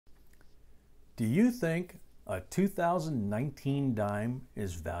Do you think a 2019 dime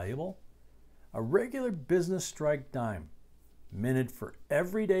is valuable? A regular business strike dime, minted for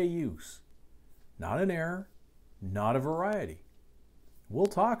everyday use. Not an error, not a variety. We'll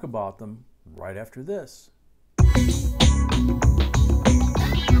talk about them right after this.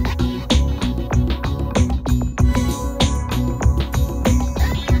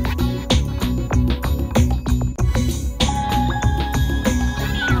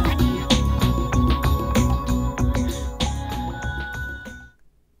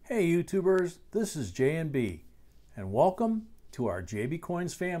 Hey YouTubers, this is J&B, and welcome to our JB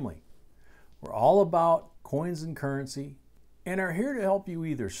Coins family. We're all about coins and currency and are here to help you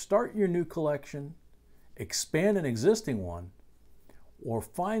either start your new collection, expand an existing one, or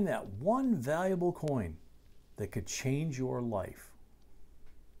find that one valuable coin that could change your life.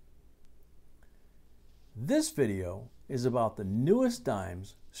 This video is about the newest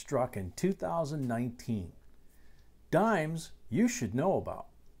dimes struck in 2019. Dimes you should know about.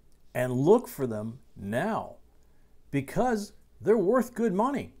 And look for them now because they're worth good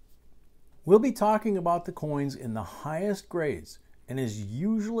money. We'll be talking about the coins in the highest grades, and as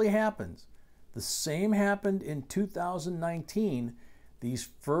usually happens, the same happened in 2019. These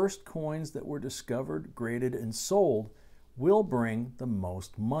first coins that were discovered, graded, and sold will bring the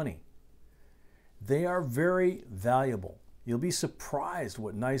most money. They are very valuable. You'll be surprised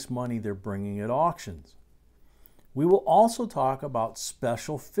what nice money they're bringing at auctions. We will also talk about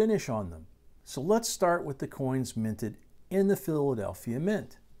special finish on them. So let's start with the coins minted in the Philadelphia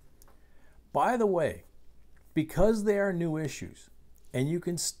Mint. By the way, because they are new issues and you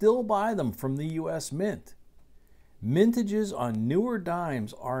can still buy them from the US Mint, mintages on newer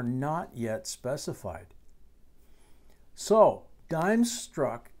dimes are not yet specified. So, dimes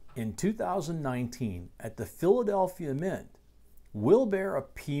struck in 2019 at the Philadelphia Mint will bear a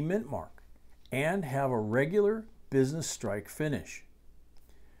P mint mark and have a regular business strike finish.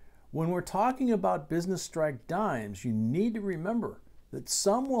 When we're talking about business strike dimes, you need to remember that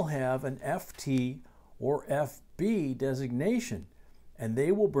some will have an FT or FB designation, and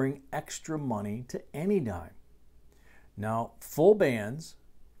they will bring extra money to any dime. Now, full bands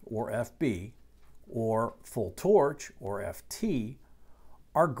or FB or full torch or FT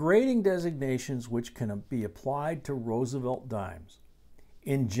are grading designations which can be applied to Roosevelt dimes.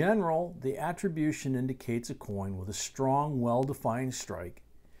 In general, the attribution indicates a coin with a strong, well-defined strike,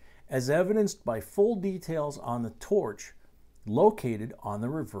 as evidenced by full details on the torch located on the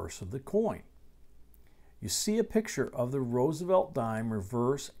reverse of the coin. You see a picture of the Roosevelt dime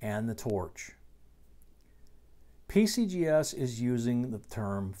reverse and the torch. PCGS is using the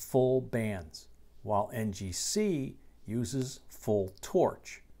term full bands, while NGC uses full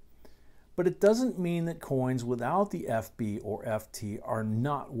torch. But it doesn't mean that coins without the FB or FT are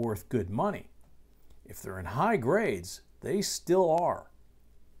not worth good money. If they're in high grades, they still are.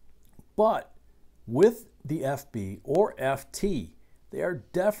 But with the FB or FT, they are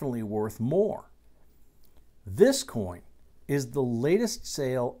definitely worth more. This coin is the latest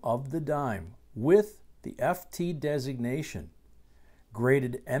sale of the dime with the FT designation,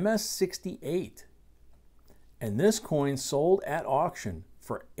 graded MS68. And this coin sold at auction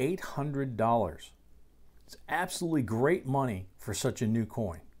for $800. It's absolutely great money for such a new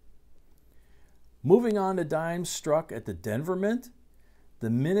coin. Moving on to dimes struck at the Denver Mint, the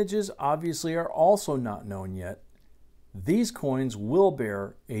mintages obviously are also not known yet. These coins will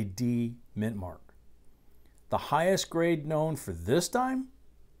bear a D mint mark. The highest grade known for this dime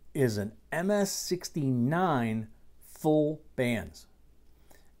is an MS69 full bands.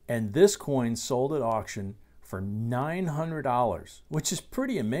 And this coin sold at auction for $900, which is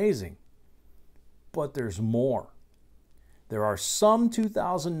pretty amazing. But there's more. There are some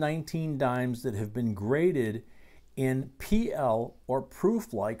 2019 dimes that have been graded in PL or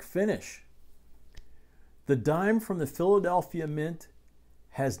proof-like finish. The dime from the Philadelphia Mint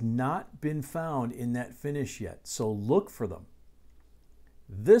has not been found in that finish yet, so look for them.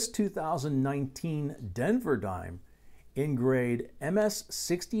 This 2019 Denver dime in grade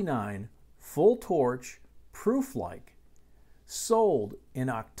MS69 full torch proof-like sold in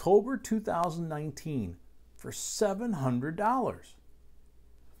October 2019 for $700.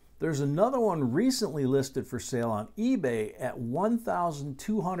 There's another one recently listed for sale on eBay at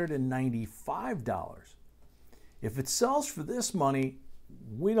 $1,295. If it sells for this money,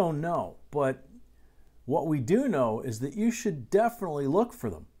 we don't know, but what we do know is that you should definitely look for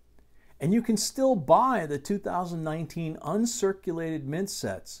them. And you can still buy the 2019 uncirculated mint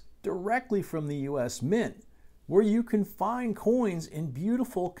sets directly from the US Mint, where you can find coins in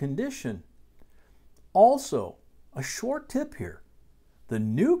beautiful condition. Also, a short tip here. The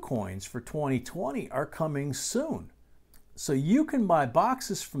new coins for 2020 are coming soon, so you can buy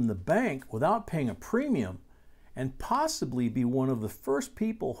boxes from the bank without paying a premium and possibly be one of the first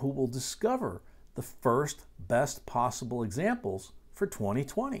people who will discover the first best possible examples for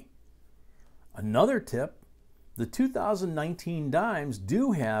 2020. Another tip, the 2019 dimes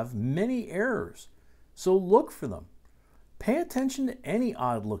do have many errors, so look for them. Pay attention to any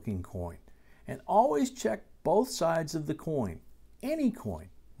odd-looking coin and always check both sides of the coin, any coin,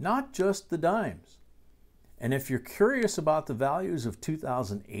 not just the dimes. And if you're curious about the values of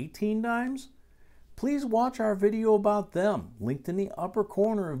 2018 dimes, please watch our video about them, linked in the upper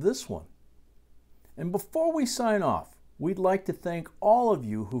corner of this one. And before we sign off, we'd like to thank all of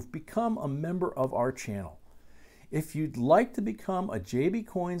you who've become a member of our channel. If you'd like to become a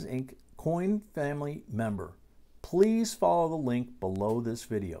JBCOINSINC Coin Family member, please follow the link below this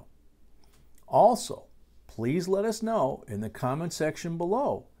video. Also, please let us know in the comment section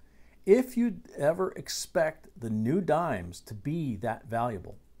below if you'd ever expect the new dimes to be that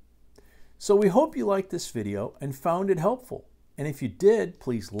valuable. So we hope you liked this video and found it helpful. And if you did,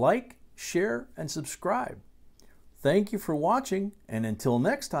 please like, share, and subscribe. Thank you for watching, and until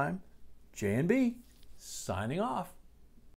next time, J&B signing off.